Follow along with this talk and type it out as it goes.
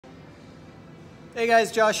Hey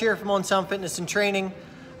guys, Josh here from Owen Sound Fitness and Training.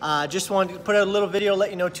 Just wanted to put out a little video, let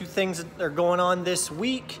you know two things that are going on this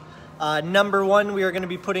week. Number one, we are going to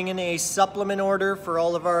be putting in a supplement order for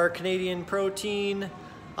all of our Canadian protein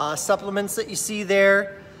supplements that you see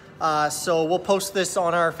there. So we'll post this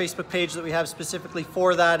on our Facebook page that we have specifically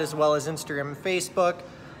for that, as well as Instagram and Facebook.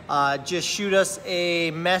 Just shoot us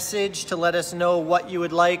a message to let us know what you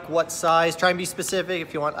would like, what size. Try and be specific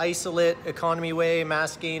if you want isolate, economy whey,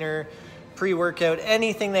 mass gainer, pre-workout,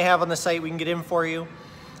 anything they have on the site we can get in for you.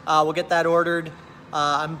 We'll get that ordered.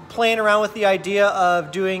 I'm playing around with the idea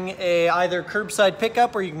of doing either curbside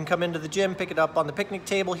pickup, where you can come into the gym, pick it up on the picnic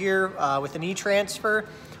table here with an e-transfer,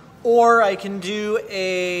 or I can do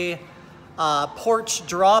a porch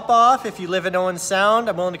drop-off if you live in Owen Sound.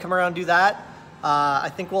 I'm willing to come around and do that. I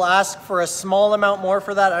think we'll ask for a small amount more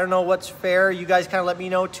for that. I don't know what's fair. You guys kind of let me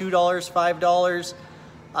know, $2, $5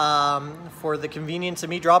 for the convenience of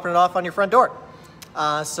me dropping it off on your front door.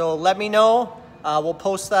 So let me know. We'll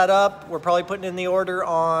post that up. We're probably putting in the order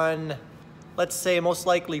on, let's say, most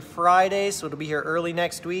likely Friday, so it'll be here early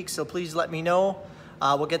next week, so please let me know.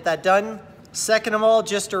 We'll get that done. Second of all,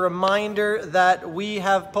 just a reminder that we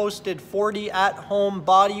have posted 40 at-home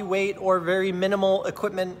body weight or very minimal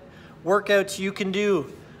equipment workouts you can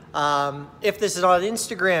do. If this is on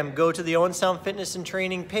Instagram, go to the Owen Sound Fitness and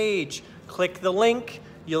Training page, click the link,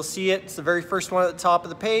 you'll see it. It's the very first one at the top of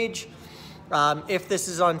the page. If this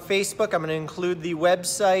is on Facebook, I'm going to include the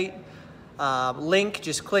website link.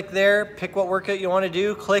 Just click there, pick what workout you want to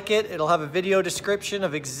do, click it. It'll have a video description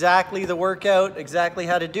of exactly the workout, exactly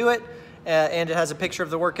how to do it, and it has a picture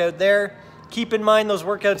of the workout there. Keep in mind those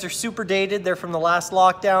workouts are super dated. They're from the last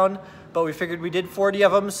lockdown, but we figured we did 40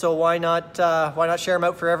 of them, so why not share them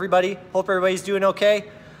out for everybody? Hope everybody's doing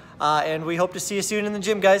okay, and we hope to see you soon in the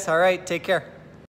gym, guys. All right, take care.